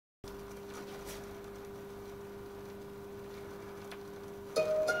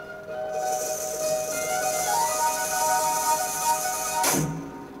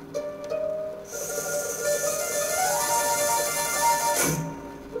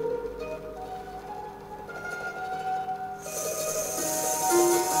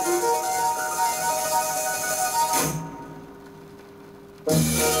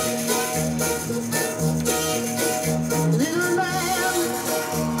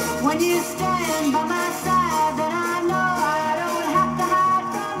When you stand by my side, then I know I don't have to hide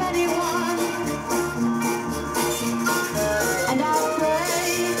from anyone. And I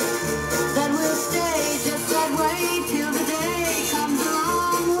pray that we'll stay just that way till the day comes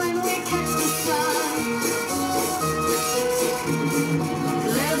along when we catch the sun.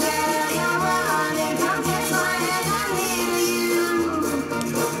 Live there, you're running, come catch my hand, I hear you.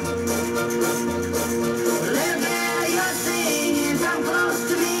 Live there, you're singing, come close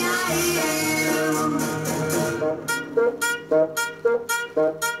to me, I hear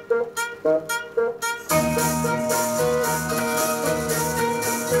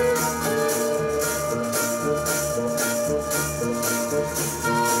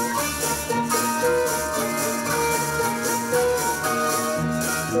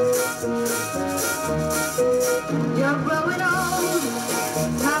you're growing old,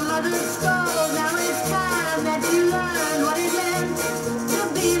 my mother scolded, now it's time that you learn what it meant to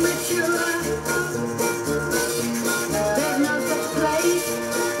be mature. There's no such place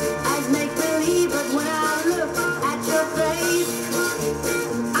as make-believe, but when I look at your face,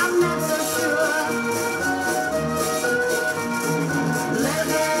 I'm not so sure. Live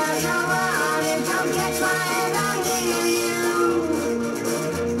there, you're running, come catch my hand, I hear you.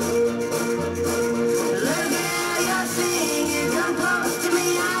 Live there, you're singing, come close to me,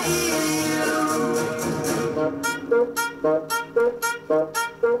 I hear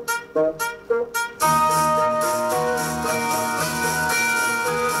you.